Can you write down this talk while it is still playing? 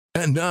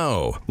And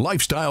now,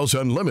 Lifestyles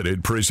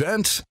Unlimited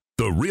presents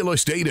the Real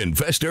Estate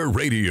Investor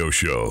Radio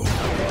Show.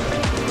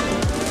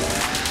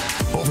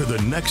 Over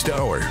the next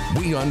hour,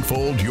 we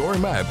unfold your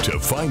map to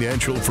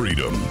financial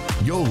freedom.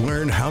 You'll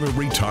learn how to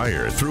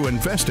retire through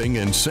investing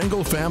in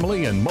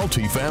single-family and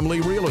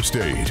multifamily real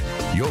estate.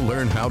 You'll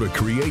learn how to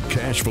create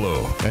cash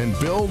flow and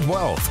build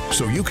wealth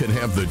so you can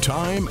have the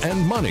time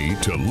and money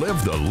to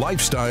live the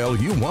lifestyle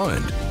you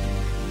want.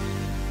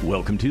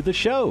 Welcome to the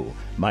show.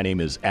 My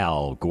name is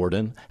Al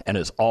Gordon, and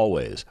as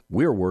always,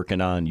 we're working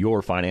on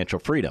your financial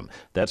freedom.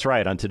 That's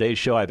right. On today's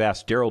show, I've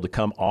asked Darrell to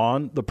come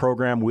on the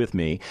program with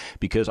me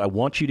because I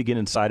want you to get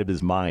inside of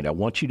his mind. I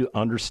want you to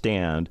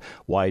understand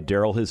why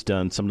Darrell has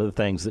done some of the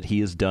things that he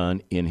has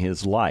done in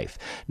his life.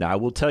 Now, I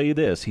will tell you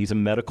this. He's a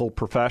medical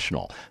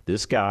professional.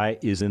 This guy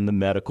is in the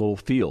medical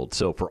field.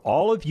 So for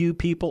all of you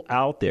people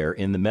out there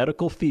in the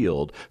medical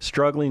field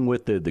struggling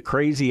with the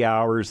crazy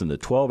hours and the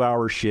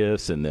 12-hour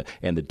shifts and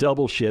the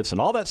double shifts and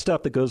all that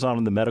stuff that goes on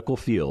in the medical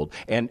field,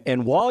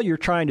 and while you're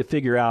trying to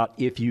figure out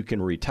if you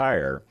can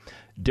retire,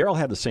 Darrell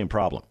had the same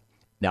problem.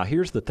 Now,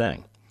 here's the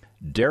thing.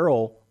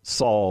 Darrell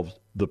solved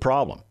the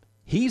problem.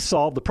 He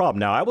solved the problem.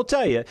 Now, I will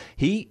tell you,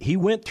 he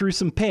went through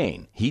some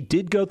pain. He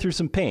did go through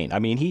some pain. I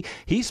mean,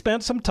 he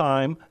spent some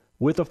time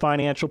with a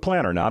financial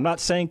planner. Now, I'm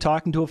not saying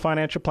talking to a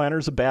financial planner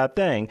is a bad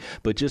thing,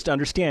 but just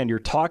understand you're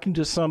talking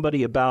to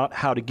somebody about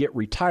how to get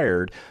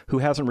retired who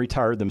hasn't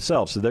retired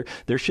themselves. So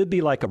there should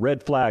be like a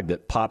red flag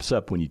that pops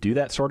up when you do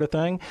that sort of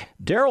thing.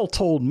 Darrell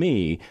told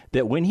me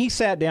that when he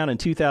sat down in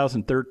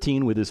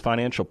 2013 with his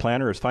financial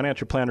planner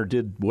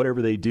did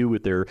whatever they do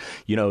with their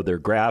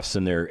graphs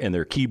and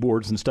their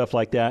keyboards and stuff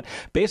like that.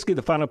 Basically,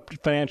 the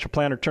financial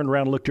planner turned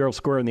around and looked Darrell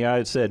square in the eye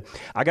and said,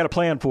 "I got a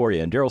plan for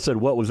you." And Darrell said,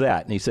 "What was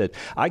that?" And he said,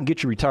 "I can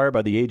get you retired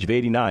by the age of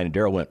 89. And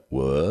Darrell went,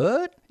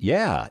 "What?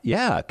 Yeah.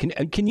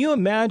 Can you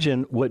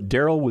imagine what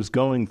Darrell was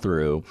going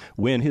through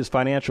when his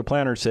financial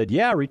planner said,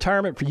 "Yeah,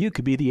 retirement for you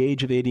could be the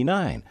age of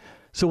 89.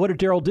 So what did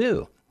Darrell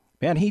do?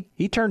 Man,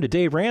 he turned to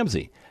Dave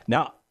Ramsey.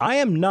 Now, I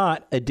am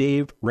not a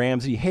Dave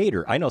Ramsey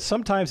hater. I know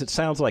sometimes it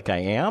sounds like I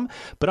am,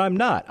 but I'm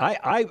not.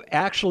 I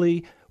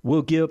actually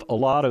will give a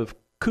lot of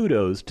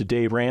kudos to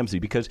Dave Ramsey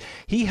because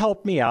he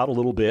helped me out a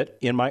little bit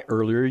in my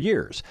earlier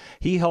years.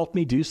 He helped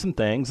me do some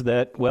things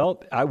that,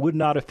 well, I would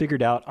not have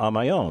figured out on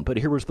my own. But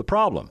here was the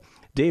problem.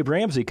 Dave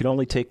Ramsey could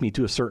only take me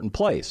to a certain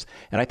place.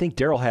 And I think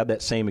Darrell had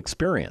that same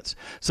experience.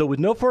 So with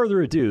no further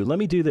ado, let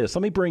me do this.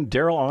 Let me bring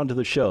Darrell onto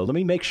the show. Let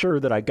me make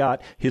sure that I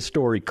got his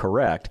story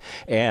correct.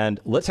 And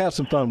let's have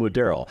some fun with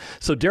Darrell.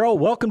 So Darrell,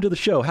 welcome to the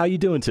show. How you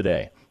doing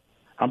today?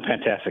 I'm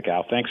fantastic,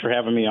 Al. Thanks for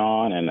having me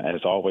on. And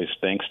as always,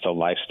 thanks to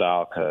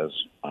Lifestyle because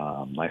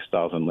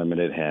Lifestyles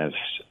Unlimited has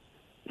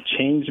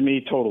changed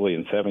me totally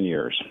in 7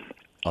 years.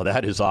 Oh,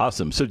 that is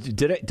awesome. So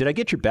did I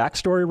get your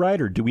backstory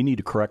right, or do we need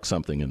to correct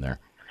something in there?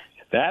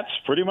 That's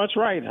pretty much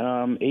right.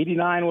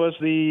 89 was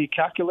the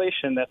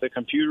calculation that the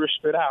computer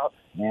spit out.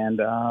 And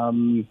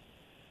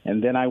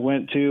then I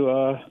went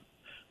to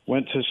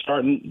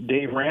starting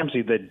Dave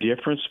Ramsey. The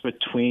difference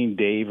between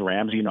Dave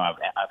Ramsey, I've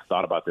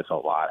thought about this a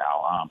lot,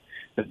 Al.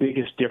 The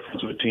biggest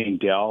difference between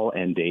Dell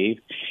and Dave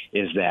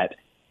is that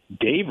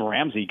Dave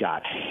Ramsey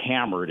got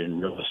hammered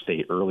in real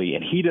estate early,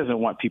 and he doesn't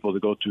want people to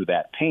go through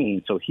that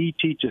pain. So he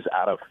teaches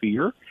out of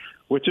fear,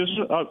 which is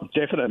a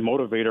definite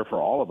motivator for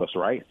all of us,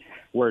 right?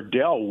 Where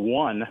Dell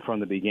won from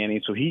the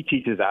beginning, so he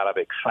teaches out of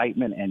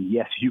excitement and,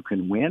 yes, you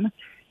can win.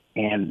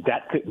 And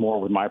that fit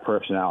more with my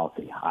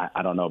personality.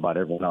 I don't know about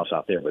everyone else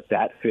out there, but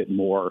that fit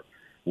more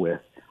with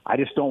I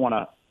just don't want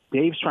to.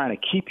 Dave's trying to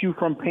keep you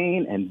from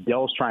pain, and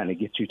Dell's trying to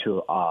get you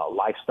to a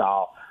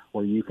lifestyle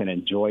where you can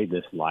enjoy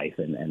this life,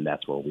 and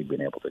that's where we've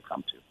been able to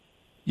come to.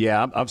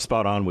 Yeah, I'm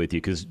spot on with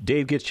you because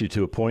Dave gets you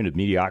to a point of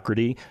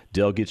mediocrity.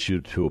 Dell gets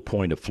you to a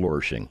point of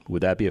flourishing.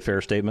 Would that be a fair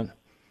statement?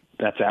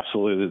 That's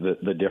absolutely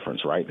the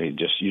difference, right?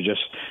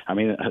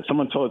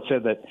 Someone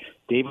said that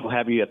Dave will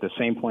have you at the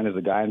same point as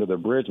the guy under the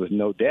bridge with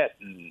no debt,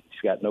 and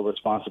he's got no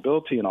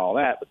responsibility and all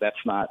that, but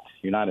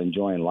you're not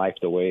enjoying life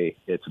the way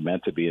it's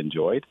meant to be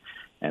enjoyed.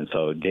 And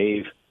so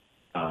Dave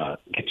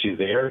gets you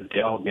there.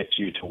 Dell gets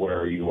you to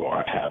where you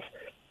have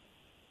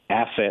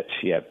assets,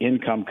 you have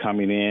income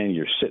coming in,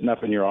 you're sitting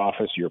up in your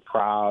office, you're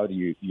proud,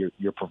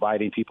 you're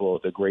providing people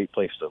with a great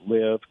place to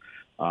live.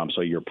 So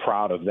you're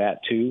proud of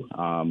that too.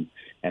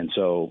 You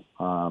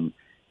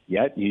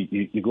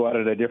go at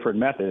it a different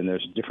method, and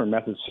there's different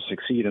methods to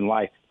succeed in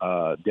life.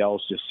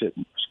 Dell's just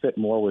fit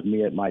more with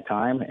me at my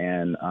time,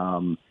 and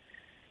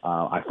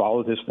I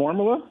followed his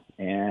formula,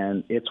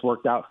 and it's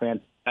worked out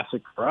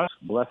fantastic for us.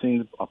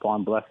 Blessings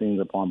upon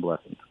blessings upon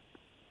blessings.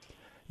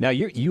 Now,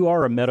 you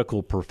are a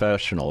medical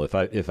professional. If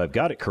I've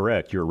got it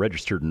correct, you're a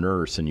registered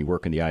nurse and you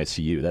work in the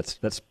ICU.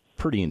 That's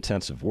pretty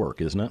intensive work,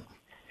 isn't it?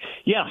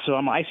 Yeah, so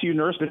I'm an ICU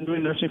nurse, been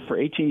doing nursing for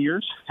 18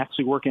 years,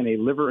 actually work in a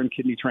liver and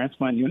kidney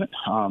transplant unit.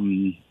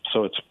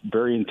 So it's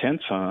very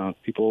intense.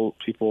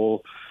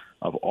 People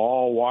of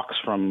all walks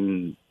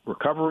from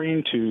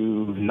recovering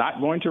to not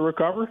going to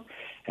recover.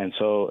 And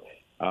so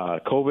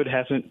COVID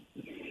hasn't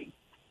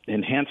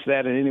enhanced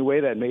that in any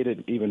way. That made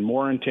it even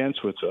more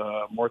intense with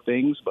more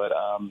things. But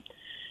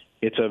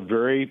It's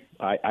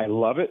I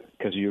love it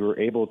because you're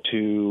able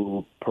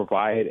to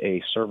provide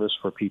a service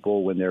for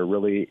people when they're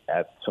really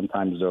at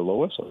sometimes their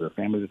lowest or their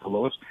family's at the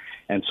lowest.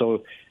 And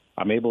so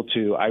I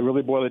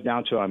really boil it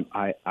down to I'm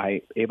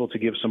able to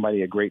give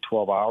somebody a great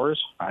 12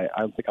 hours. I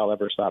don't think I'll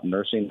ever stop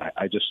nursing.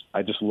 I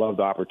just love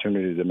the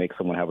opportunity to make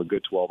someone have a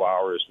good 12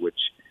 hours, which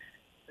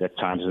at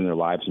times in their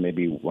lives may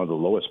be one of the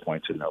lowest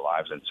points in their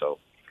lives. And so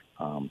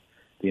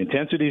the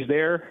intensity's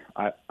there.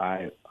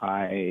 I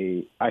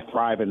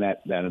thrive in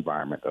that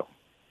environment, though.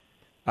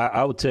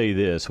 I will tell you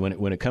this,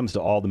 when it comes to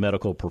all the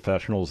medical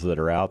professionals that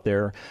are out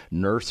there,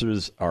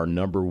 nurses are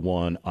number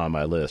one on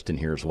my list, and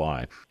here's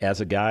why.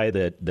 As a guy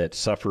that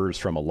suffers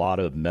from a lot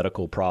of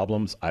medical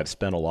problems, I've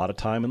spent a lot of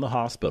time in the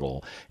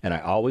hospital, and I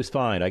always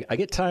find I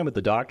get time with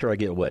the doctor. I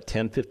get,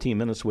 10, 15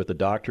 minutes with the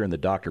doctor, and the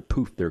doctor,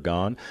 poof, they're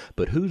gone.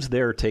 But who's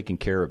there taking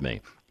care of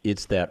me?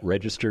 It's that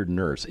registered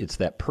nurse. It's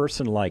that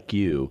person like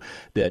you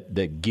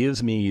that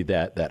gives me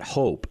that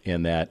hope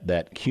and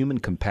that human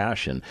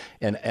compassion.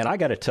 And I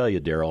got to tell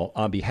you, Darrell,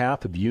 on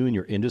behalf of you and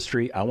your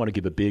industry, I want to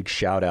give a big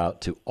shout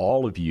out to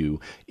all of you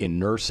in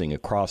nursing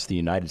across the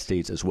United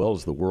States as well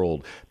as the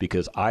world,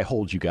 because I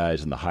hold you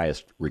guys in the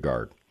highest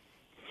regard.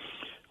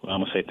 Well,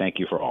 I'm going to say thank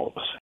you for all of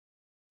us.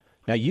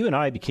 Now, you and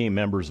I became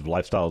members of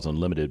Lifestyles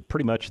Unlimited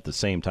pretty much at the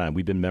same time.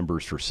 We've been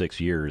members for 6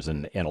 years,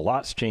 and a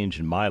lot's changed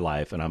in my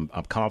life, and I'm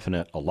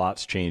confident a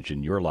lot's changed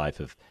in your life.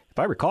 If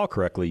I recall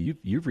correctly,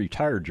 you've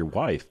retired your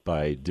wife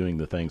by doing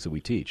the things that we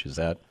teach. Is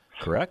that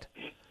correct?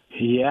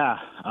 Yeah.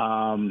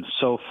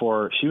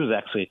 She was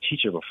actually a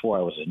teacher before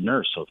I was a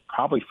nurse, so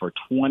probably for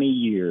 20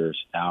 years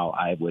now,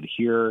 I would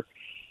hear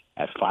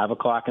at 5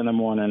 o'clock in the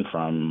morning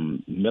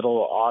from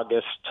middle of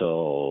August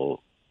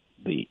till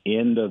the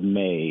end of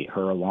May,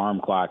 her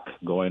alarm clock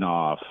going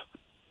off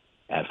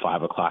at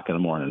 5 o'clock in the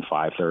morning,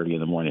 5:30 in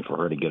the morning for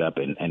her to get up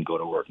and go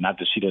to work. Not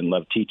that she didn't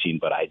love teaching,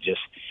 but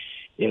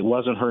it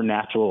wasn't her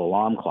natural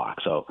alarm clock.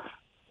 So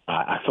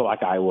I feel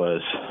like I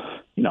was,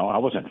 I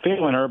wasn't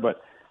failing her,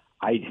 but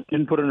I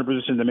didn't put her in a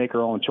position to make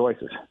her own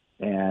choices.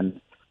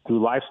 And through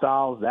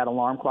Lifestyles, that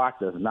alarm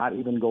clock does not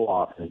even go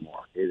off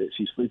anymore.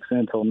 She sleeps in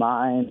until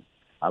 9.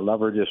 I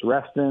love her just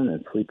resting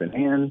and sleeping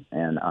in,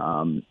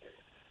 and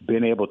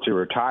been able to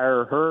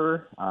retire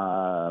her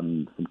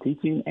from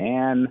teaching,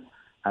 and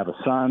I have a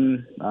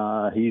son.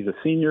 He's a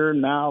senior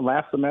now,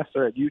 last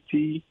semester at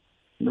UT,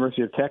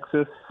 University of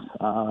Texas,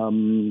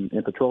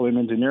 in petroleum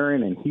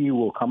engineering, and he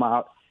will come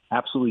out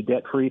absolutely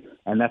debt-free,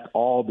 and that's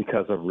all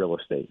because of real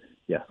estate.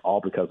 Yes,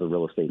 all because of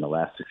real estate in the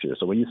last 6 years.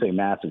 So when you say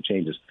massive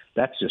changes,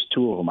 that's just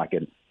two of them I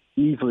can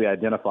easily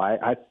identify.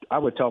 I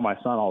would tell my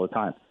son all the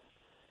time,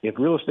 if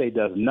real estate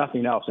does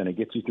nothing else and it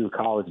gets you through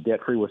college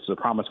debt-free, which is a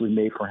promise we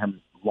made for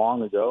him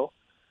long ago,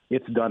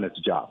 it's done its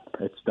job.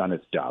 It's done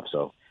its job.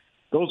 So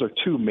those are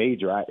two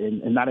major,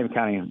 and not even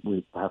counting,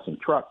 we have some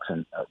trucks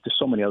and just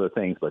so many other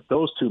things, but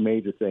those two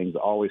major things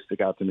always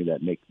stick out to me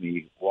that make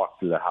me walk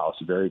through the house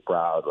very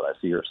proud when I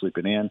see her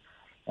sleeping in,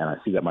 and I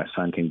see that my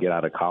son can get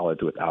out of college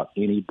without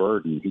any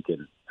burden. If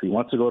he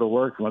wants to go to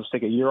work, if he wants to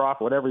take a year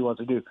off, whatever he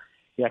wants to do,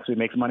 he actually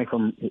makes money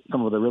from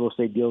some of the real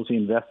estate deals he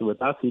invested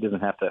with us. He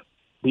doesn't have to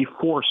be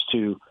forced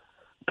to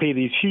pay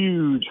these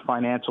huge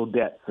financial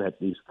debts that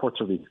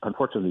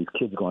unfortunately these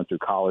kids going through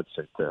college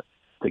to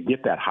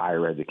get that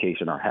higher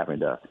education are having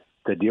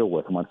to deal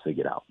with once they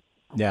get out.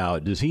 Now,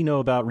 does he know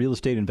about real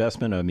estate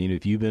investment? I mean,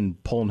 have you been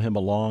pulling him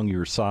along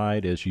your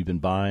side as you've been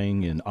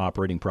buying and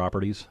operating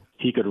properties?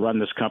 He could run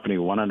this company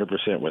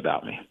 100%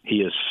 without me. He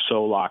is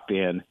so locked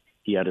in.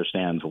 He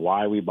understands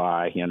why we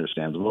buy. He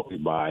understands what we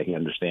buy.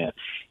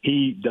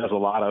 He does a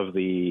lot of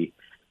the,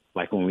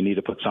 like when we need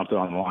to put something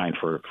on the line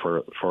for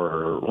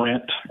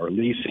rent or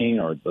leasing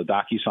or the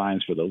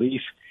DocuSigns for the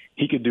lease.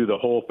 He could do the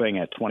whole thing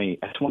at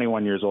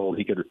 21 years old.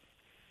 He could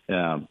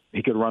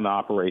run the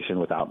operation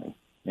without me.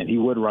 And he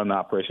would run the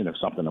operation if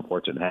something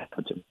unfortunate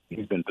happened to him.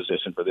 He's been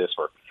positioned for this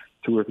for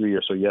 2 or 3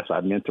 years. So, yes,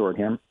 I've mentored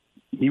him.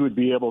 He would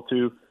be able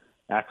to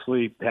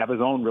actually have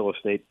his own real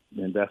estate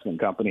investment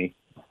company.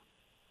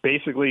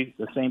 Basically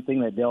the same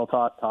thing that Dale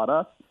taught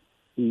us.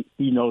 He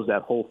knows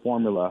that whole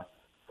formula.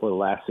 For the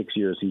last 6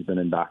 years, he's been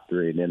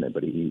indoctrinated in it,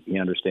 but he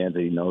understands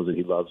it. He knows it.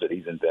 He loves it.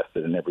 He's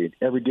invested in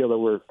every deal that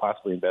we're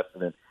possibly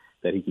invested in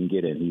that he can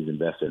get in. He's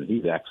invested in.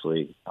 He's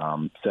actually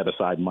set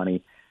aside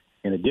money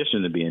in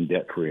addition to being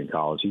debt-free in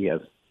college. He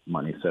has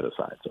money set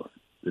aside, so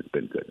it's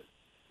been good.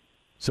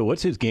 So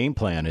what's his game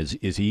plan? Is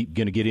he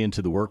going to get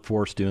into the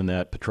workforce doing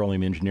that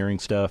petroleum engineering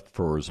stuff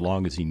for as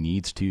long as he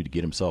needs to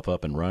get himself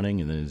up and running,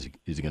 and then is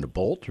he going to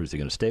bolt or is he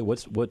going to stay?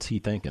 What's he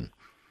thinking?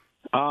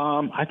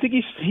 I think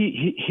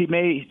he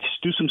may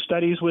do some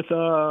studies with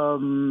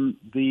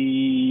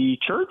the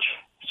church,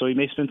 so he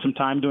may spend some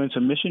time doing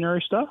some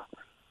missionary stuff.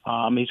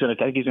 I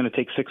think he's going to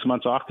take 6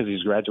 months off because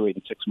he's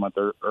graduating 6 months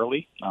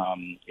early.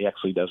 He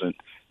actually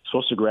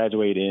supposed to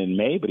graduate in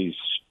May, but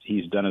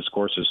he's done his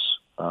courses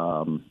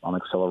on an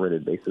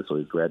accelerated basis, so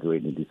he's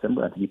graduating in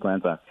December. I think he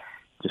plans on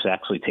just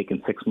actually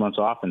taking 6 months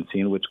off and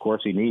seeing which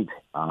course he needs.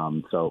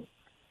 So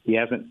He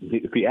hasn't.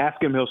 If you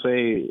ask him, he'll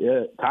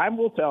say, "Time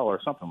will tell," or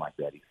something like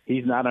that.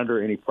 He's not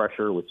under any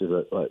pressure, which is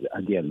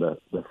again the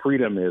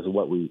freedom is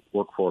what we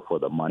work for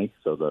the money.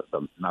 So the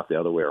not the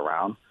other way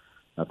around,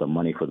 not the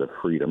money for the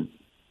freedom.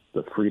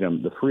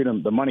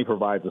 The money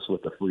provides us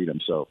with the freedom.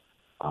 So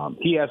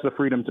he has the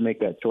freedom to make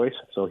that choice.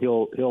 So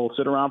he'll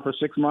sit around for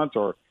 6 months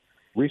or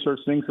research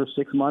things for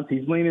 6 months.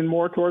 He's leaning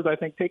more towards, I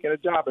think, taking a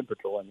job in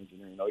petroleum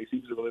engineering. He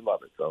seems to really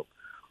love it. So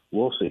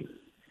we'll see.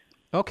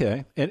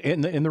 Okay.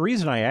 And the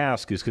reason I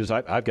ask is because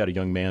I've got a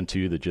young man,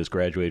 too, that just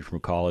graduated from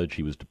college.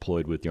 He was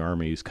deployed with the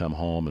Army. He's come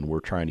home, and we're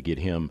trying to get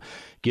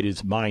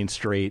his mind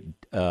straight,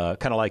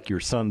 kind of like your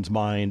son's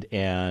mind,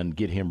 and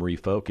get him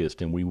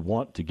refocused. And we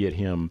want to get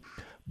him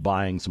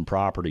buying some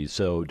properties.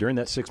 So during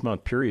that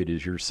 6-month period,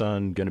 is your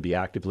son going to be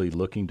actively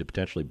looking to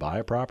potentially buy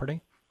a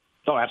property?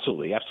 Oh,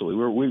 absolutely.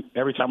 We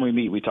every time we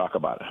meet, we talk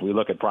about it. We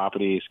look at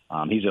properties.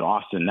 He's in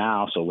Austin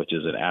now, which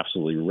is an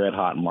absolutely red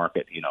hot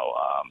market.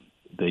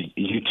 The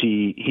UT,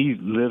 he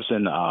lives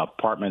in an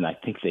apartment. I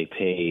think they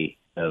pay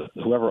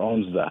whoever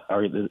owns the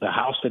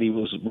house that he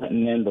was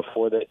renting in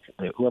before that.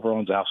 Whoever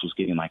owns the house was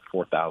getting like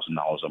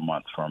 $4,000 a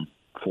month from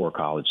 4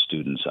 college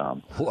students.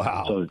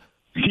 Wow. So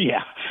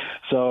yeah.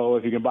 So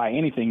if you can buy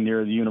anything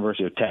near the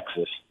University of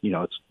Texas,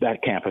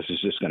 that campus is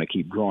just going to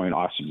keep growing.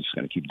 Austin's just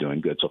going to keep doing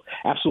good. So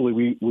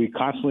absolutely, we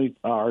constantly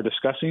are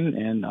discussing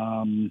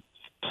and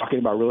talking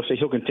about real estate.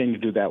 He'll continue to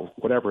do that.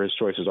 Whatever his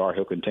choices are,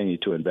 he'll continue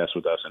to invest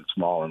with us in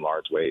small and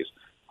large ways.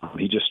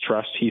 He just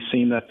trusts. He's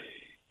seen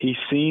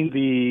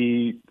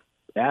the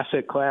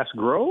asset class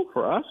grow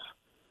for us.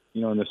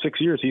 In the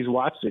 6 years he's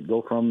watched it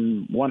go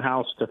from 1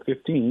 house to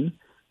 15.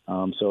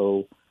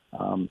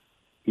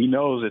 He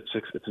knows it's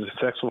a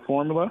successful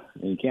formula,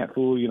 and you can't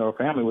fool a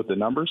family with the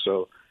numbers.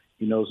 So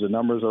he knows the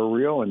numbers are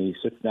real, and he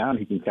sits down.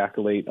 He can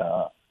calculate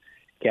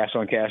cash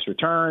on cash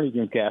return. He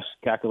can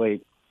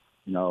calculate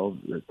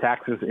the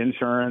taxes,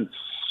 insurance,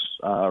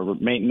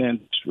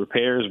 maintenance,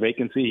 repairs,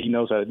 vacancy. He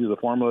knows how to do the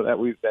formula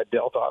that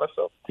Dell taught us.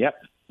 So,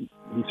 yep,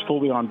 he's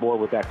fully on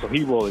board with that. So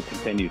he will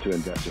continue to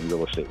invest in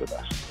real estate with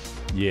us.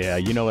 Yeah,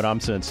 you know what I'm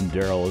sensing,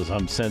 Darrell, is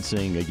I'm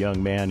sensing a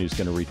young man who's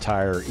going to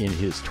retire in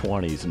his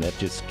 20s, and that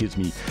just gives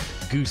me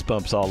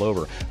goosebumps all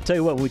over. I'll tell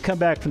you what, when we come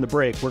back from the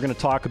break, we're going to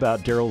talk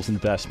about Darrell's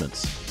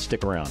investments.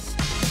 Stick around.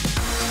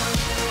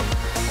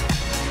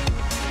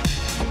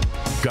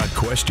 Got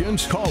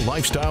questions? Call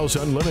Lifestyles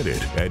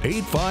Unlimited at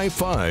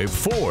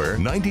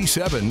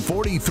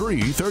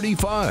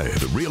 855-497-4335.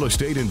 The Real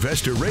Estate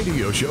Investor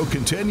Radio Show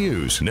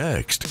continues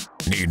next.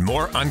 Need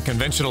more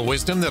unconventional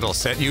wisdom that'll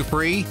set you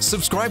free?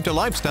 Subscribe to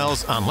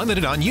Lifestyles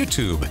Unlimited on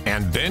YouTube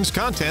and binge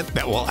content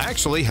that will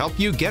actually help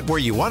you get where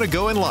you want to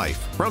go in life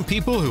from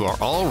people who are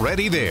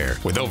already there.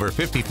 With over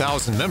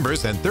 50,000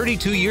 members and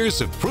 32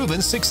 years of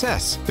proven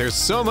success, there's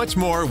so much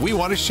more we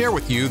want to share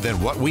with you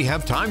than what we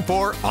have time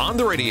for on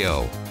the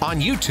radio. On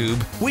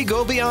YouTube, we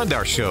go beyond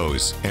our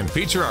shows and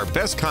feature our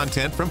best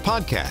content from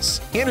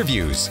podcasts,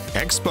 interviews,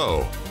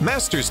 expo,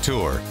 Masters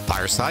Tour,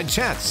 fireside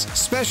chats,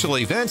 special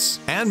events,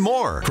 and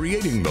more.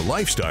 Creating the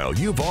lifestyle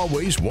you've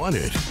always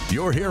wanted.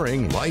 You're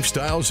hearing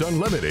Lifestyles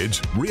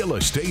Unlimited's Real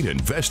Estate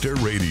Investor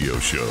Radio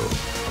Show.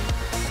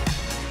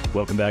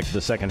 Welcome back to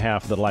the second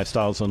half of the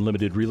Lifestyles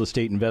Unlimited Real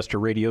Estate Investor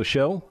Radio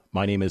Show.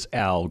 My name is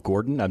Al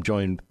Gordon. I'm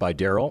joined by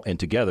Darrell, and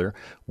together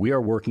we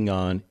are working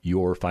on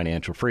your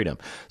financial freedom.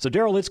 So,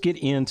 Darrell, let's get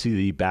into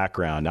the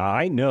background. Now,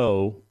 I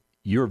know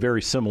you're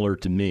very similar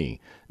to me,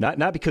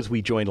 not because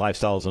we joined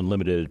Lifestyles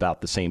Unlimited at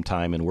about the same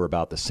time and we're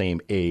about the same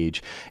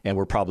age and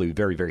we're probably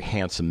very, very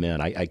handsome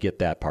men. I get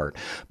that part.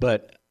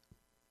 But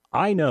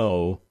I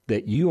know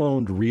that you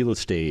owned real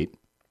estate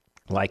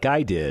like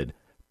I did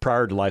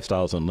prior to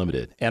Lifestyles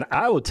Unlimited. And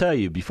I will tell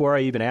you, before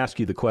I even ask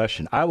you the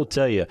question, I will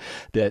tell you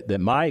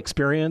that my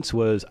experience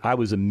was I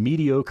was a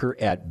mediocre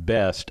at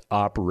best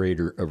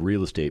operator of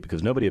real estate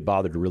because nobody had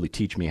bothered to really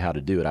teach me how to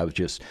do it. I was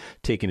just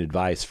taking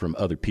advice from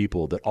other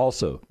people that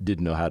also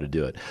didn't know how to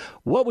do it.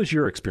 What was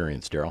your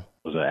experience, Darrell?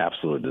 It was an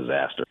absolute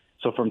disaster.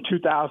 So from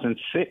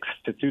 2006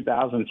 to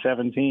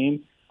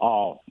 2017,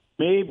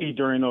 maybe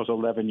during those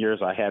 11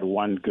 years, I had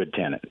one good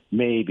tenant,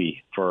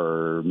 maybe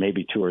for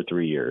 2 or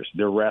 3 years.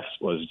 The rest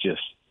was just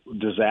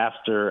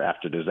disaster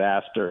after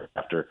disaster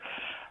after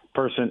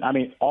person. I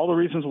mean, all the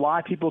reasons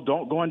why people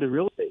don't go into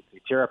real estate. They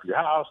tear up your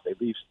house. They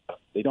leave stuff.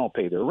 They don't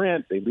pay their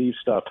rent. They leave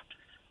stuff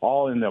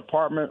all in the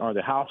apartment or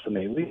the house when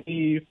they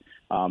leave.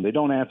 They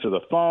don't answer the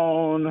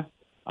phone.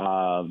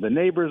 The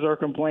neighbors are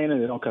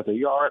complaining. They don't cut their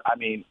yard. I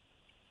mean,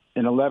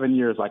 in 11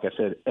 years, like I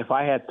said, if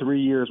I had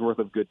 3 years worth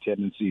of good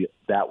tenancy,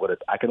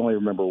 I can only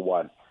remember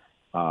one.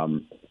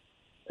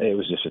 It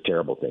was just a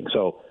terrible thing.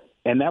 So,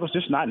 and that was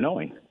just not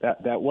knowing.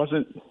 That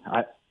wasn't.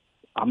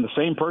 I'm the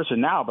same person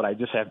now, but I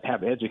just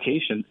have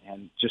education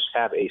and just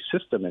have a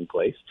system in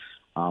place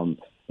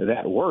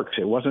that works.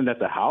 It wasn't that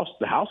the house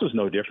is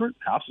no different.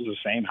 The house is the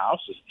same house,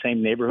 the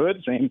same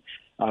neighborhood, same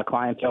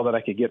clientele that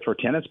I could get for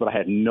tenants, but I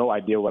had no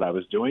idea what I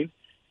was doing.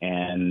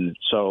 And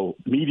so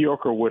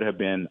mediocre would have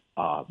been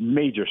a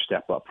major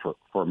step up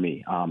for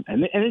me.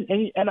 And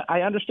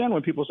I understand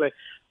when people say,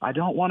 I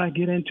don't want to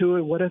get into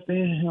it. What if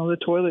the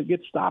toilet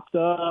gets stopped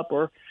up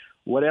or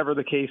whatever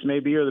the case may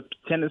be, or the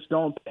tenants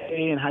don't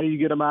pay, and how do you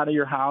get them out of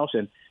your house?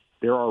 And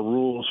there are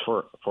rules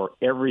for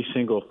every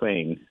single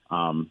thing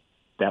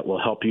that will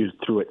help you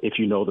through it if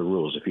you know the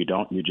rules. If you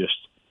don't, you just,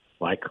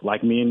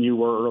 like me and you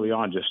were early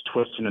on, just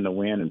twisting in the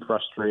wind and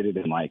frustrated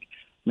and like,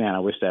 man, I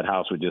wish that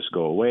house would just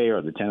go away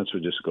or the tenants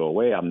would just go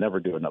away. I'll never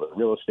do another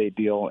real estate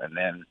deal. And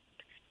then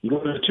you go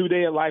to 2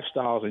 day at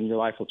Lifestyles and your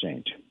life will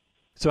change.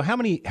 So how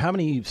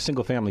many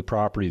single-family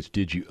properties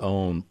did you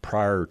own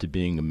prior to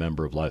being a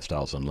member of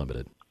Lifestyles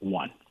Unlimited?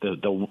 One. The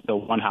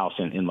one house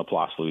in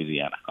Laplace,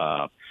 Louisiana.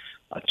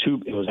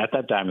 It was at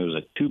that time, it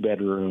was a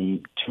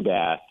 2-bedroom,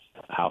 2-bath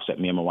house that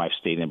me and my wife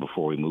stayed in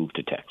before we moved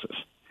to Texas.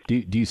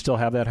 Do you still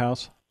have that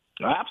house?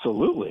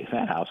 Absolutely.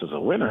 That house is a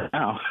winner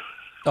now.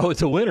 Oh,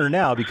 it's a winner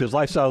now because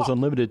Lifestyles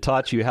Unlimited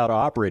taught you how to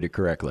operate it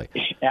correctly.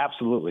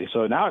 Absolutely.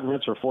 So now it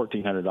rents for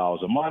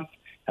 $1,400 a month.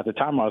 At the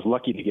time, I was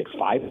lucky to get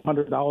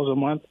 $500 a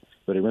month,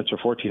 but it rents for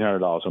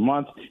 $1,400 a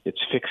month. It's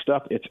fixed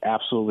up. It's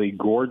absolutely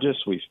gorgeous.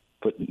 We've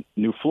put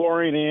new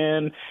flooring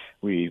in.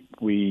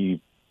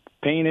 We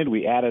painted.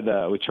 We added.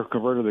 We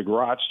converted the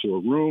garage to a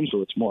room,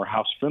 so it's more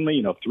house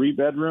friendly.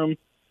 3-bedroom,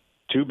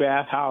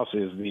 2-bath house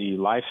is the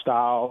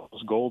Lifestyles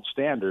gold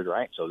standard,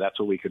 right? So that's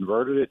what we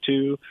converted it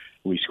to.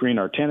 We screen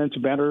our tenants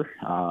better.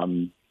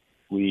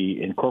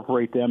 We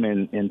incorporate them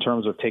in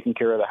terms of taking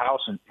care of the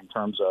house, in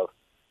terms of,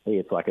 hey,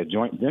 it's like a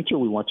joint venture.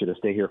 We want you to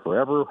stay here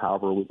forever.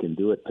 However, we can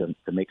do it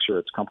to make sure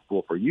it's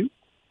comfortable for you.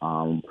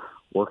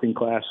 Working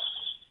class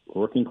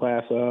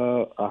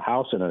a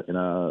house in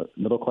a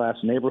middle class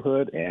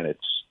neighborhood, and it's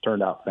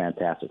turned out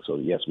fantastic. So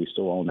yes, we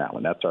still own that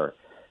one. That's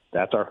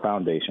our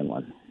foundation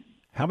one.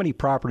 How many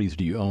properties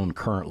do you own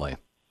currently?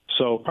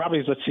 So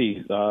properties, let's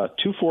see,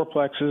 2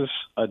 fourplexes,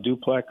 a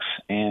duplex,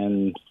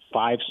 and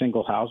 5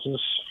 single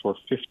houses for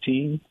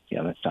 15.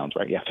 Yeah, that sounds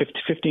right. Yeah,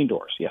 15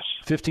 doors, yes.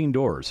 15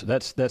 doors.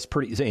 That's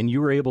pretty. And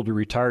you were able to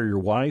retire your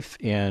wife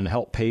and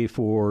help pay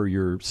for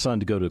your son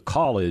to go to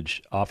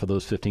college off of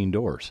those 15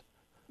 doors.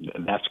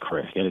 That's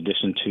correct. In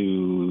addition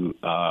to,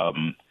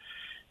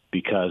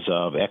 because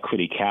of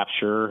equity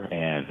capture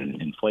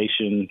and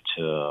inflation,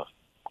 to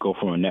go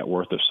from a net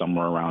worth of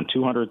somewhere around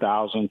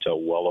 $200,000 to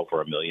well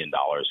over $1 million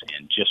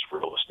in just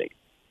real estate.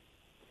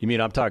 You mean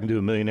I'm talking to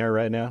a millionaire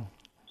right now?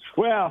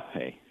 Well,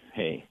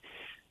 hey,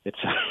 it's.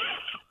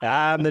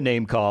 I'm the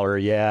name caller.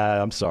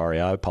 Yeah, I'm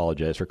sorry. I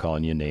apologize for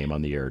calling you a name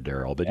on the air,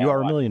 Darrell. But you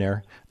are a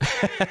millionaire.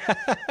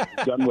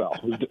 Done well.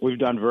 We've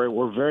done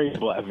we're very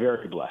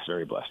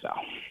blessed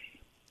now.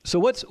 So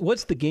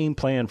what's the game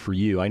plan for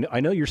you? I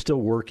know you're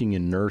still working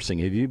in nursing.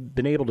 Have you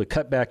been able to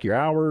cut back your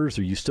hours?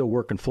 Are you still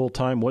working full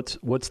time? What's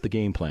the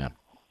game plan?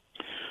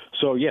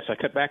 So yes, I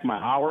cut back my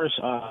hours.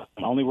 I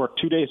only work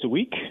 2 days a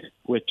week,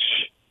 which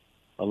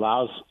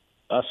allows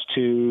us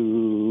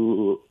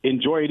to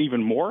enjoy it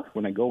even more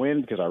when I go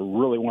in, because I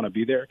really want to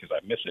be there because I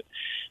miss it.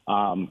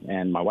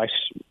 And my wife's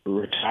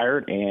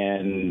retired,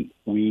 and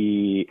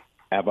we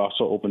have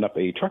also opened up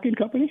a trucking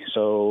company.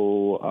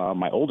 So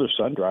my older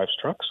son drives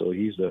trucks, so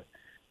he's the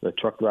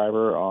truck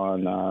driver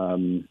on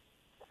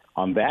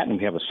that, and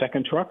we have a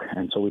second truck,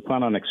 and so we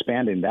plan on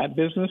expanding that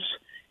business,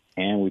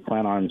 and we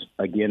plan on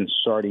again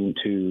starting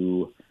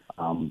to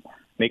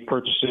make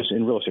purchases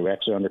in real estate. We're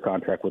actually under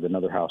contract with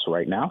another house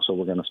right now, so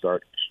we're going to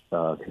start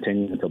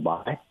continuing to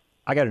buy.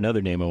 I got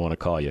another name I want to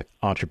call you,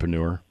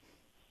 entrepreneur.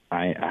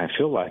 I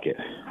feel like it.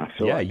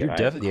 You're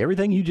definitely.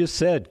 Everything you just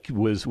said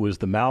was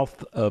the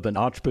mouth of an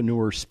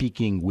entrepreneur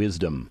speaking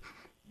wisdom.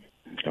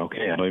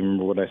 Okay, I don't even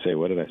remember what I say.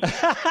 What did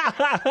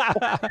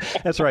I say?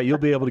 That's right. You'll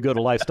be able to go to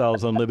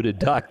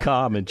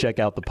lifestylesunlimited.com and check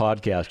out the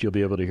podcast. You'll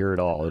be able to hear it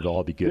all. It'll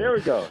all be good. There we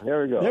go.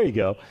 There you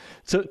go.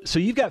 So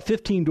you've got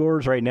 15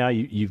 doors right now.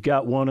 You've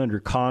got one under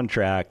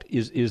contract.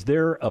 Is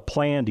there a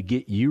plan to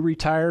get you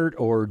retired,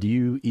 or do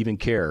you even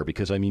care?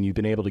 Because, I mean, you've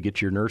been able to get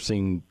your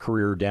nursing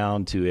career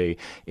down to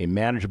a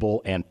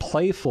manageable and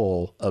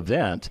playful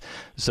event.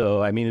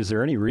 So, I mean, is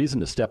there any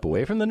reason to step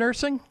away from the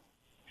nursing?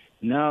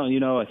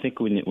 No, I think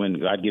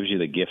when God gives you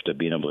the gift of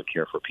being able to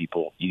care for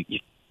people, you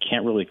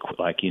can't really,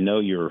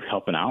 you're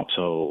helping out.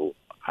 So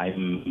I have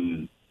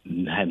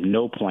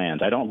no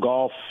plans. I don't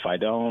golf. I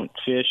don't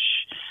fish.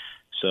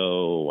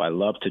 So I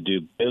love to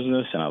do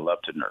business and I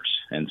love to nurse.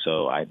 And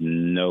so I have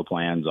no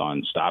plans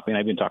on stopping.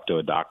 I've been talking to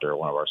a doctor,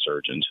 one of our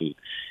surgeons, who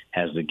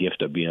has the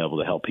gift of being able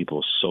to help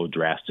people so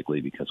drastically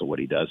because of what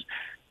he does.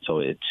 So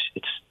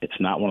it's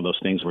not one of those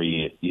things where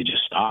you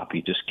just stop.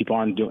 You just keep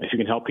on doing. If you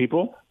can help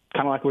people,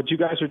 kind of like what you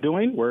guys are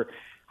doing, where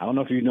I don't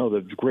know if you know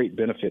the great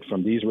benefit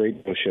from these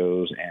radio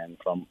shows and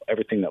from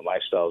everything that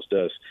Lifestyles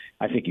does.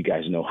 I think you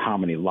guys know how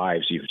many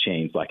lives you've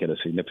changed, like in a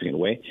significant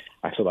way.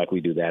 I feel like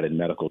we do that in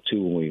medical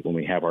too when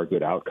we have our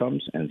good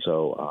outcomes. And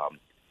so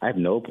I have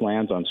no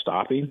plans on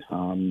stopping.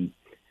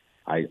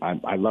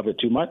 I love it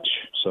too much,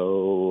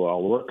 so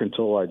I'll work with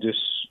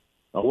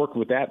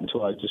that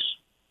until I just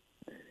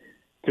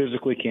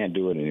physically can't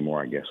do it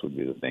anymore, I guess would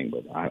be the thing.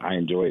 But I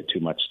enjoy it too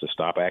much to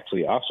stop. I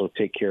actually also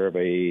take care of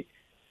a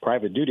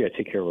private duty. I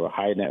take care of a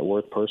high net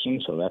worth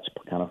person, so that's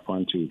kind of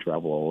fun to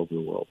travel all over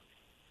the world.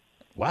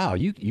 Wow,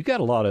 you got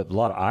a lot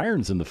of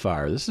irons in the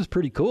fire. This is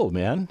pretty cool,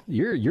 man.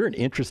 You're an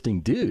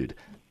interesting dude.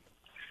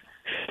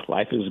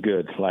 Life is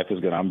good. Life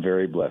is good. I'm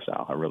very blessed,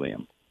 Al. I really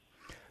am.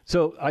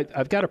 So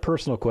I've got a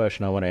personal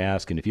question I want to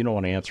ask, and if you don't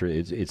want to answer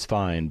it, it's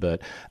fine.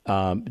 But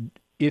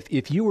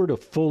if you were to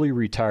fully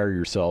retire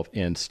yourself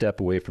and step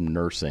away from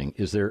nursing,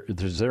 is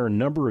there a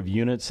number of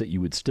units that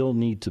you would still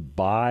need to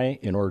buy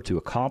in order to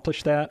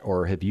accomplish that,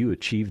 or have you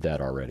achieved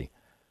that already?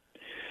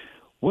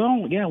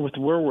 Well, yeah, with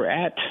where we're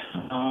at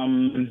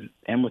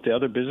and with the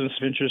other business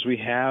ventures we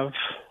have,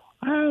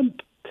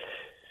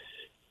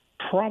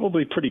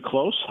 probably pretty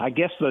close. I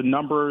guess the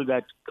number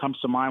that comes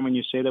to mind when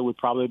you say that would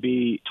probably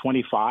be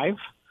 25,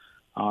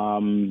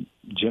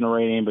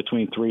 generating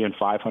between $300 and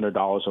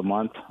 $500 a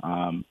month.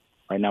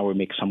 Right now we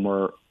make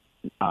somewhere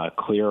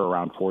clear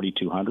around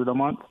 $4,200 a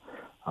month.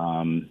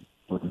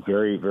 With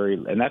very, very,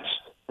 and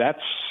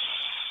that's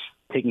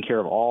taking care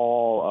of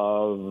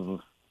all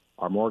of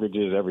our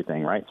mortgages,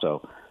 everything, right?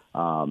 So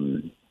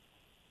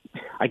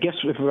I guess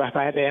if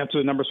I had to answer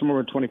the number,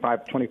 somewhere between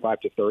 25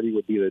 to 30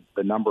 would be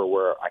the number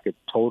where I could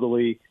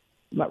totally,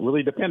 not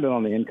really dependent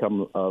on the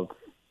income of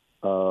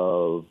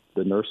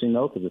the nursing,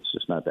 though, because it's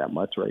just not that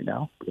much right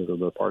now because of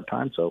the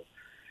part-time. So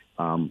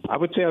I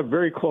would say I'm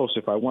very close.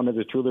 If I wanted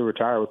to truly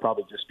retire, I would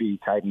probably just be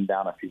tightening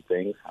down a few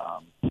things.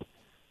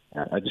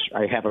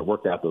 I haven't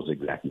worked out those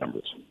exact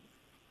numbers.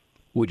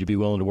 Would you be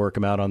willing to work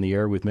them out on the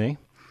air with me?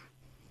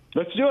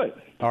 Let's do it.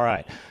 All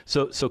right.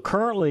 So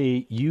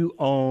currently you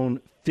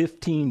own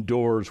 15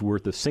 doors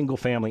worth of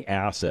single-family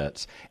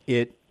assets.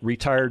 It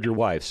retired your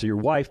wife, so your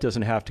wife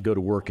doesn't have to go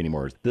to work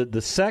anymore.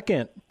 The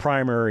second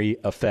primary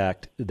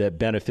effect that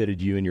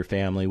benefited you and your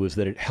family was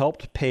that it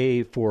helped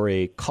pay for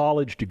a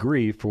college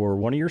degree for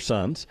one of your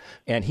sons,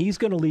 and he's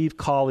going to leave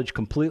college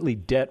completely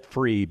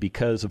debt-free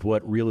because of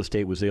what real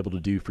estate was able to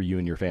do for you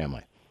and your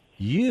family.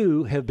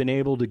 You have been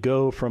able to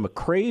go from a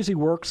crazy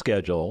work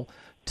schedule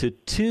to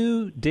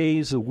 2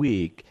 days a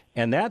week,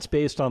 and that's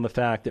based on the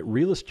fact that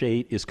real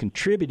estate is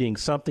contributing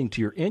something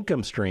to your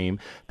income stream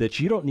that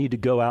you don't need to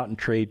go out and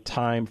trade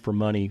time for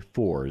money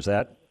for. Is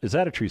that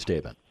a true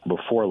statement?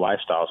 Before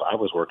Lifestyles, I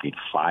was working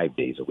 5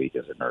 days a week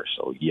as a nurse.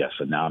 So yes,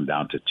 and now I'm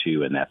down to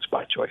 2, and that's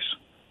by choice.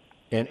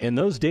 And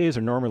those days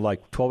are normally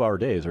like 12-hour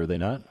days, are they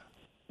not?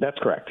 That's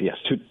correct. Yes,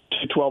 two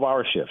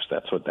 12-hour shifts.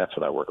 That's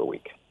what I work a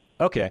week.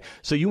 Okay,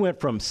 so you went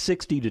from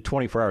 60 to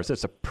 24 hours.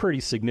 That's a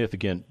pretty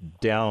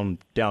significant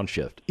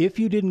downshift. If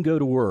you didn't go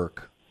to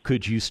work,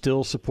 could you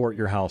still support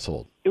your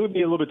household? It would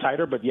be a little bit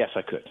tighter, but yes,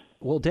 I could.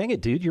 Well, dang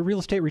it, dude. You're real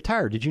estate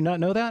retired. Did you not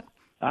know that?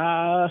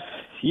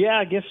 Yeah,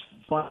 I guess.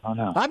 Oh,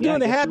 no. I'm doing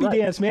the happy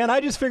dance, man. I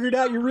just figured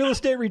out you're real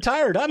estate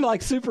retired. I'm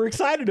like super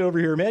excited over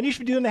here, man. You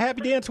should be doing the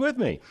happy dance with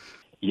me.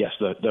 Yes,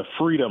 the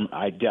freedom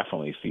I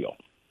definitely feel.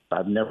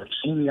 I've never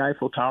seen the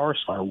Eiffel Tower,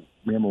 so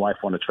me and my wife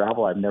want to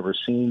travel. I've never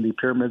seen the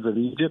pyramids of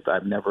Egypt.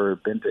 I've never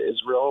been to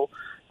Israel.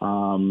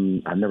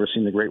 I've never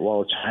seen the Great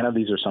Wall of China.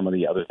 These are some of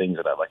the other things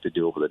that I'd like to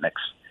do over the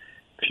next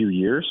few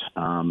years.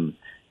 And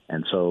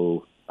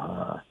so,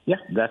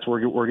 that's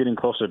where we're getting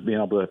closer to being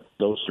able to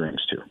those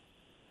dreams too.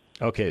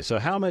 Okay, so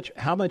how much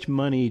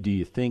money do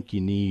you think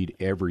you need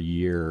every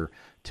year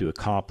to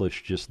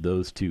accomplish just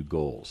those two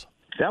goals?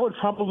 That would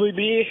probably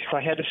be, if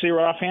I had to say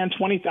right offhand,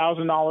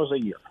 $20,000 a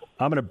year.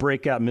 I'm going to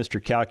break out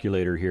Mr.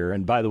 Calculator here.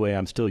 And by the way,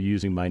 I'm still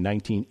using my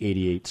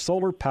 1988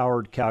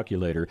 solar-powered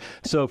calculator.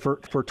 So for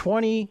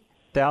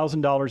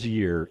 $20,000 a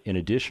year in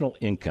additional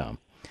income,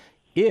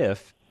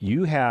 if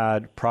you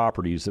had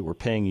properties that were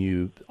paying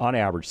you, on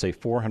average, say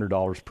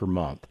 $400 per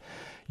month,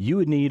 you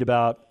would need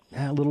about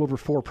a little over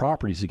 4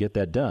 properties to get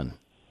that done.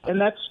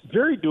 And that's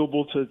very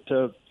doable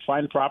to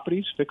find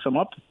properties, fix them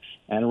up,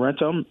 and rent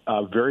them,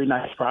 very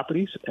nice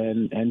properties,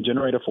 and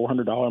generate a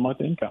 $400 a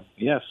month income.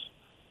 Yes.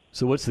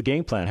 So what's the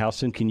game plan? How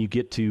soon can you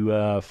get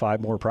to 5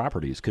 more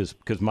properties? Because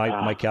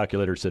my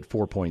calculator said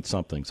 4 point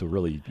something, so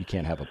really you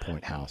can't have a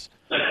point house.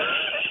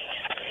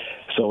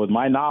 So with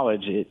my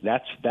knowledge,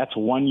 that's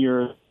 1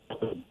 year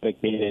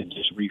dedicated,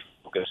 just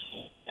refocus,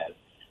 and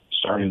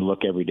starting to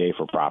look every day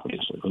for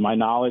properties. So with my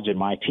knowledge and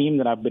my team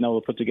that I've been able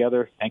to put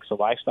together, thanks to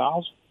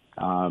Lifestyles,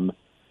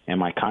 and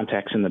my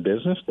contacts in the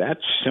business,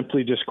 that's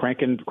simply just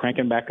cranking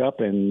back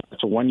up, and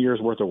it's a 1 year's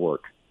worth of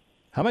work.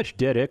 How much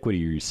debt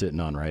equity are you sitting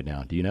on right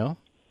now? Do you know?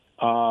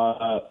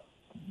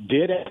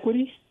 Debt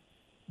equity?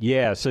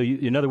 Yeah. So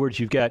in other words,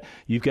 you've got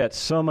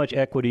so much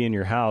equity in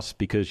your house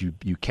because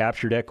you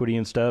captured equity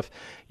and stuff.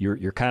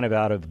 You're kind of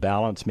out of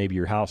balance. Maybe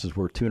your house is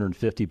worth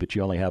 $250, but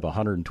you only have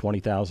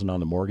 $120,000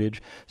 on the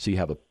mortgage. So you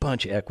have a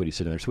bunch of equity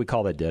sitting there. So we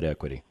call that debt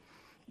equity.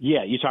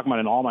 Yeah. You're talking about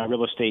in all my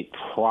real estate,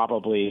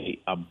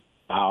 probably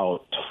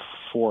about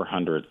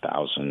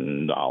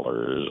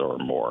 $400,000 or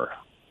more.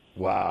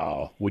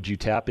 Wow. Would you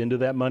tap into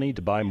that money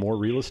to buy more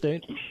real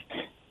estate?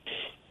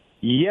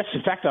 Yes,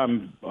 in fact,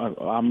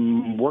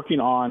 I'm working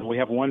on. We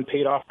have one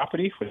paid off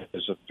property, which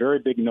is a very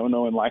big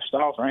no-no in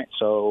lifestyles, right?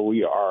 So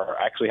we are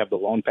actually have the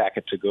loan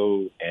packet to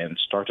go and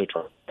start to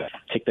try to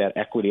take that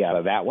equity out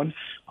of that one.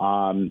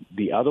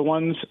 The other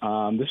ones,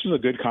 this is a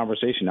good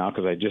conversation now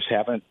because I just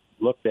haven't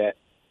looked at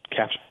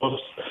cash flows.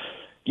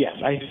 Yes,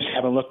 I just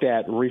haven't looked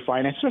at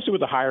refinance, especially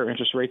with the higher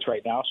interest rates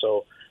right now.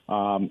 So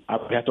I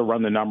would have to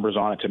run the numbers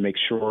on it to make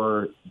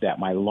sure that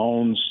my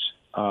loans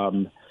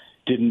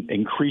didn't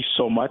increase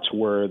so much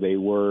where they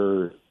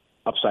were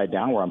upside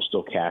down, where I'm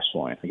still cash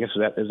flowing. I guess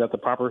is that the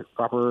proper?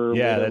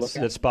 Yeah,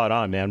 that's spot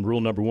on, man.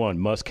 Rule number one: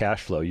 must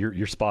cash flow.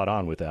 You're spot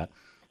on with that.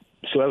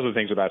 So those are the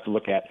things that I have to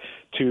look at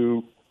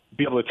to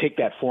be able to take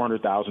that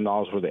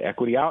 $400,000 worth of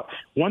equity out.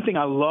 One thing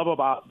I love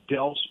about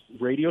Darrell's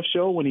radio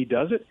show when he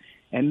does it,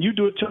 and you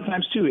do it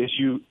sometimes too, is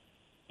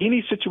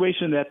any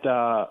situation that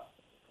the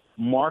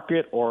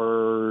market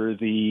or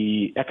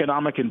the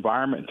economic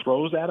environment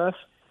throws at us,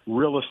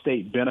 real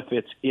estate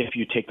benefits if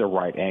you take the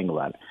right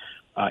angle at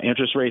it.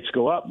 Interest rates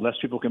go up, less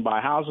people can buy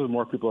houses,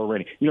 more people are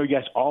renting. You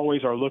guys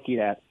always are looking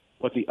at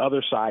what the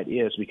other side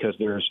is because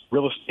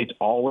real estate's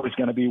always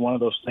going to be one of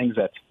those things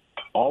that's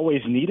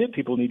always needed.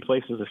 People need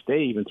places to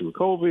stay, even through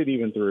COVID,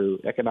 even through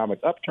economic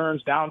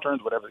upturns,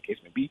 downturns, whatever the case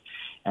may be.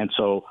 And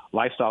so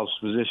Lifestyles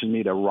positioned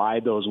me to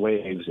ride those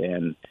waves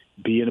and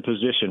be in a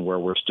position where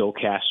we're still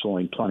cash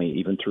flowing plenty,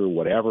 even through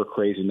whatever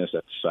craziness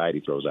that society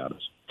throws at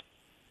us.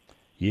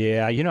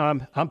 Yeah,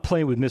 I'm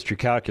playing with Mr.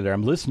 Calculator.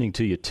 I'm listening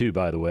to you too,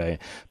 by the way,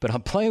 but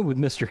I'm playing with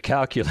Mr.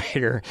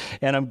 Calculator,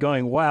 and I'm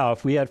going, wow,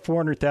 if we had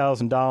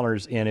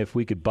 $400,000 and if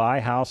we could buy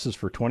houses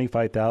for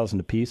 $25,000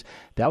 a piece,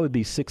 that would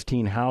be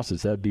 16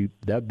 houses.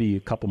 That'd be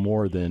a couple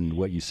more than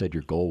what you said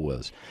your goal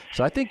was.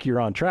 So I think you're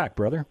on track,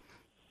 brother.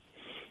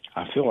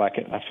 I feel like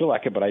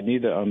it, but I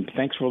need to.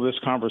 Thanks for this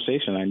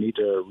conversation. I need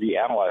to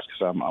reanalyze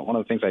because one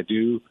of the things I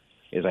do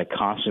is I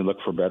constantly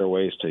look for better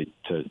ways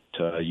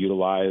to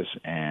utilize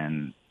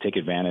and take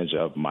advantage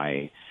of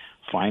my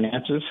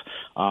finances.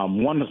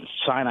 One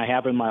sign I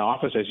have in my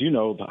office, as you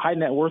know, the high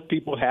net worth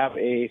people have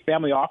a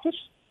family office.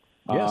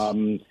 Yes.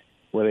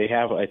 Where they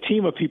have a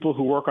team of people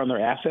who work on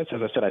their assets.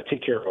 As I said, I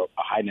take care of a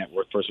high net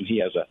worth person. He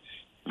has a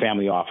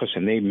family office,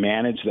 and they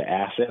manage the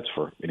assets.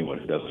 For anyone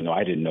who doesn't know,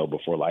 I didn't know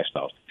before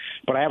Lifestyles.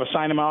 But I have a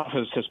sign in my office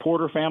that says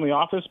Porter Family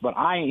Office, but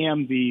I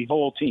am the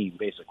whole team,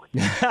 basically.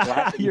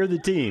 You're the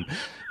team.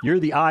 You're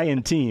the I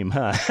in team,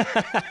 huh?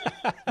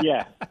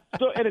 Yeah.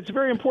 So, and it's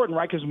very important,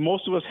 right, because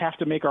most of us have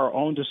to make our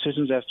own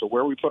decisions as to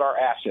where we put our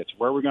assets,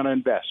 where we're going to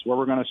invest, where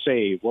we're going to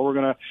save, what we're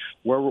going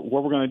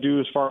to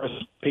do as far as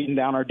paying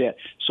down our debt,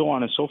 so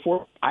on and so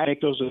forth. I make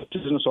those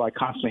decisions, so I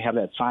constantly have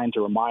that sign to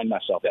remind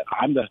myself that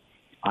I'm the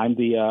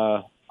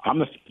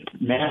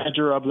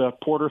manager of the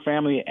Porter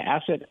Family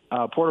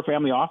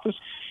Office,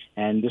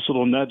 and this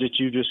little nudge that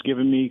you've just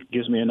given me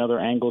gives me another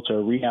angle to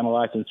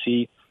reanalyze and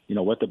see,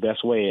 what the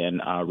best way.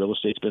 And real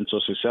estate's been so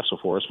successful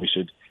for us. We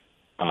should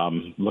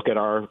look at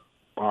our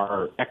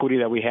equity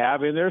that we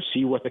have in there,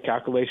 see what the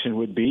calculation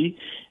would be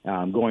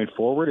going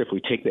forward. If we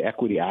take the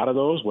equity out of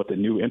those, what the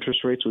new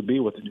interest rates would be,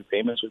 what the new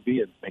payments would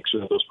be, and make sure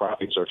that those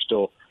properties are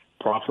still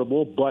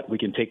profitable. But we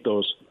can take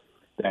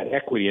that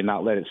equity and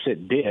not let it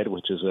sit dead,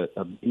 which is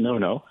a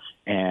no-no,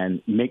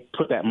 and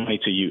put that money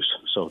to use.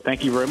 So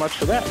thank you very much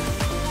for that.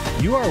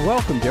 You are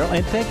welcome, Darrell,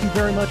 and thank you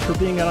very much for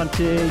being on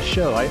today's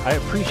show. I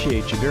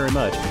appreciate you very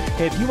much.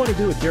 Hey, if you want to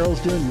do what Darrell's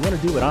doing, you want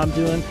to do what I'm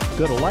doing,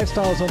 go to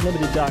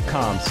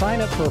lifestylesunlimited.com,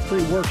 sign up for a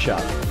free workshop,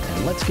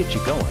 and let's get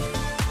you going.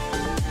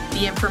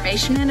 The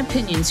information and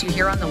opinions you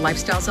hear on the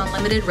Lifestyles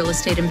Unlimited Real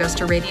Estate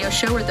Investor Radio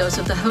Show are those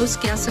of the hosts,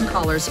 guests, and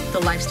callers. The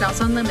Lifestyles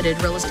Unlimited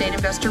Real Estate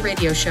Investor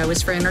Radio Show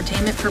is for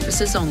entertainment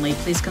purposes only.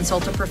 Please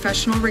consult a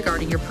professional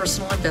regarding your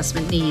personal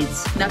investment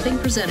needs. Nothing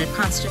presented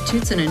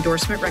constitutes an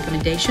endorsement,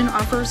 recommendation,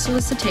 offer, or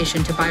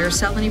solicitation to buy or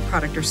sell any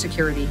product or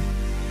security.